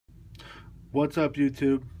What's up,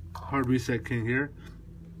 YouTube? Hard Reset King here.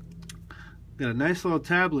 Got a nice little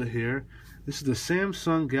tablet here. This is the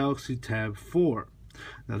Samsung Galaxy Tab 4.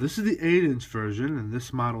 Now this is the 8-inch version, and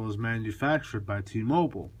this model is manufactured by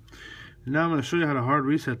T-Mobile. And now I'm going to show you how to hard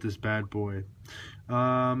reset this bad boy.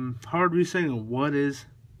 Hard resetting, and what is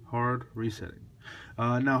hard resetting?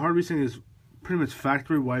 Now hard resetting is pretty much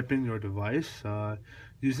factory wiping your device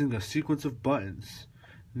using a sequence of buttons.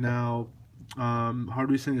 Now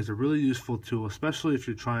hard resetting is a really useful tool, especially if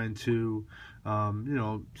you're trying to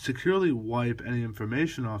securely wipe any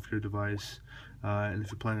information off your device, and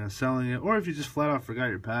if you're planning on selling it, or if you just flat out forgot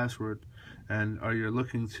your password and you're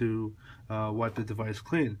looking to wipe the device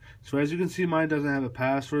clean. So as you can see, mine doesn't have a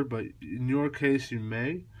password, but in your case you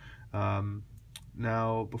may.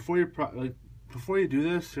 Now before you do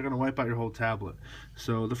this, you're going to wipe out your whole tablet.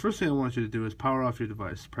 So the first thing I want you to do is power off your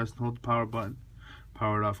device. Press and hold the power button,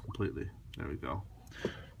 power it off completely. There we go.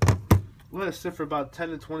 Let it sit for about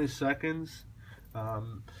 10 to 20 seconds.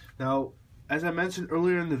 Now, as I mentioned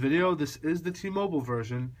earlier in the video, this is the T-Mobile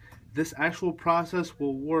version. This actual process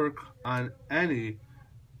will work on any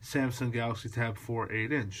Samsung Galaxy Tab 4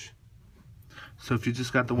 8-inch. So if you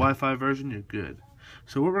just got the Wi-Fi version, you're good.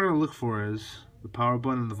 So what we're going to look for is the power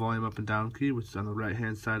button and the volume up and down key, which is on the right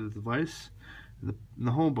hand side of the device, and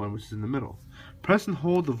the home button, which is in the middle. Press and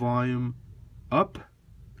hold the volume up,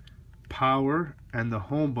 power, and the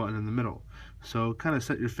home button in the middle. So kind of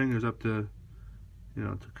set your fingers up to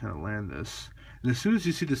kind of land this. And as soon as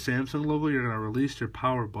you see the Samsung logo, you're going to release your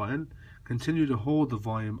power button. Continue to hold the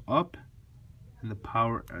volume up and the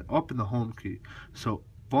power up and the home key. So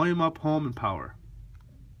volume up, home, and power.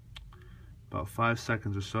 About 5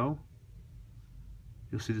 seconds or so.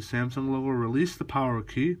 You'll see the Samsung logo. Release the power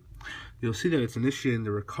key. You'll see that it's initiating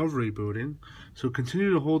the recovery booting. So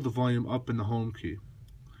continue to hold the volume up and the home key.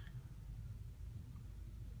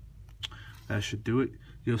 That should do it.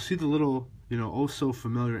 You'll see the little, oh so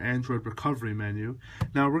familiar Android recovery menu.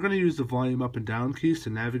 Now we're going to use the volume up and down keys to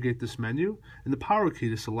navigate this menu, and the power key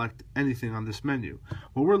to select anything on this menu.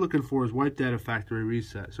 What we're looking for is wipe data factory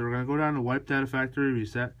reset. So we're going to go down to wipe data factory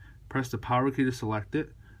reset, press the power key to select it.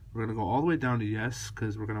 We're going to go all the way down to yes,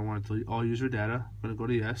 because we're going to want to delete all user data. I'm going to go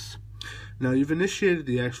to yes. Now you've initiated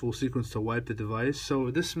the actual sequence to wipe the device,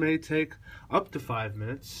 so this may take up to 5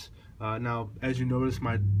 minutes. Now, as you notice,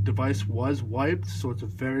 my device was wiped, so it's a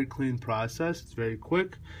very clean process. It's very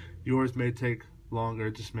quick. Yours may take longer.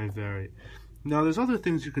 It just may vary. Now, there's other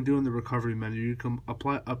things you can do in the recovery menu. You can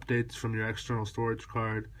apply updates from your external storage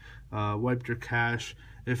card, wipe your cache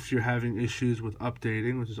if you're having issues with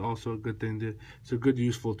updating, which is also a good thing. It's a good,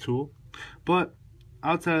 useful tool. But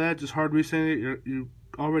outside of that, just hard resetting it. You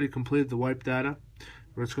already completed the wipe data.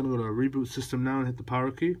 We're just going to go to a reboot system now and hit the power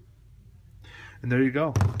key. And there you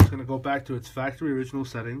go. It's going to go back to its factory original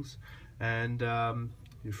settings, and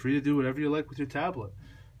you're free to do whatever you like with your tablet.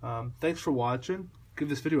 Thanks for watching. Give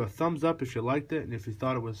this video a thumbs up if you liked it, and if you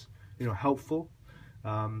thought it was helpful.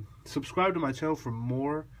 Subscribe to my channel for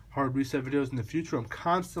more hard reset videos in the future. I'm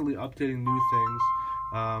constantly updating new things.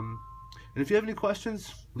 And if you have any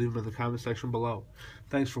questions, leave them in the comment section below.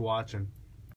 Thanks for watching.